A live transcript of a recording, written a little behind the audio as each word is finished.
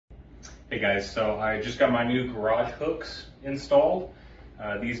Hey guys, so I just got my new garage hooks installed.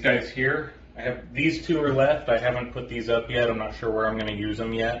 These guys here, I have these two are left. I haven't put these up yet. I'm not sure where I'm going to use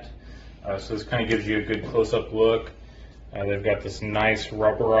them yet. So this kind of gives you a good close-up look. They've got this nice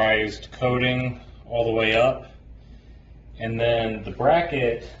rubberized coating all the way up. And then the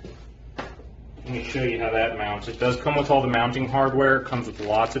bracket, let me show you how that mounts. It does come with all the mounting hardware. It comes with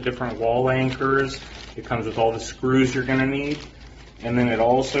lots of different wall anchors. It comes with all the screws you're going to need. And then it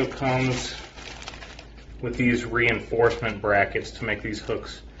also comes with these reinforcement brackets to make these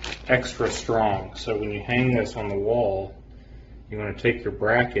hooks extra strong. So when you hang this on the wall, you're going to take your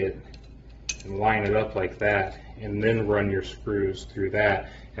bracket and line it up like that, and then run your screws through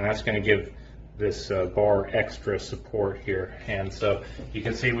that. And that's going to give this bar extra support here. And so you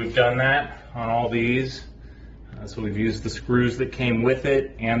can see we've done that on all these. So we've used the screws that came with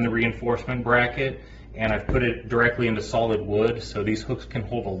it and the reinforcement bracket. And I've put it directly into solid wood, so these hooks can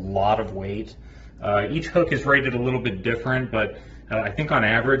hold a lot of weight. Each hook is rated a little bit different, but I think on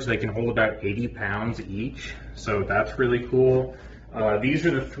average they can hold about 80 pounds each, so that's really cool. These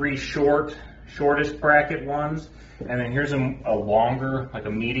are the three shortest bracket ones, and then here's a longer, like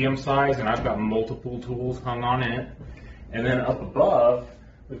a medium size, and I've got multiple tools hung on it. And then up above,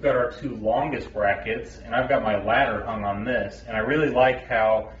 we've got our two longest brackets, and I've got my ladder hung on this, and I really like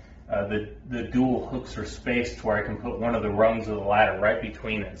how the dual hooks are spaced to where I can put one of the rungs of the ladder right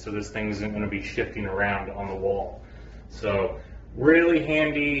between it, so this thing isn't going to be shifting around on the wall. So really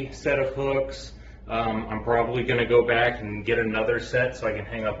handy set of hooks. I'm probably going to go back and get another set so I can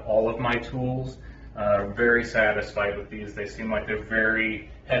hang up all of my tools. Very satisfied with these. They seem like they're very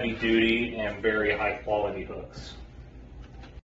heavy duty and very high quality hooks.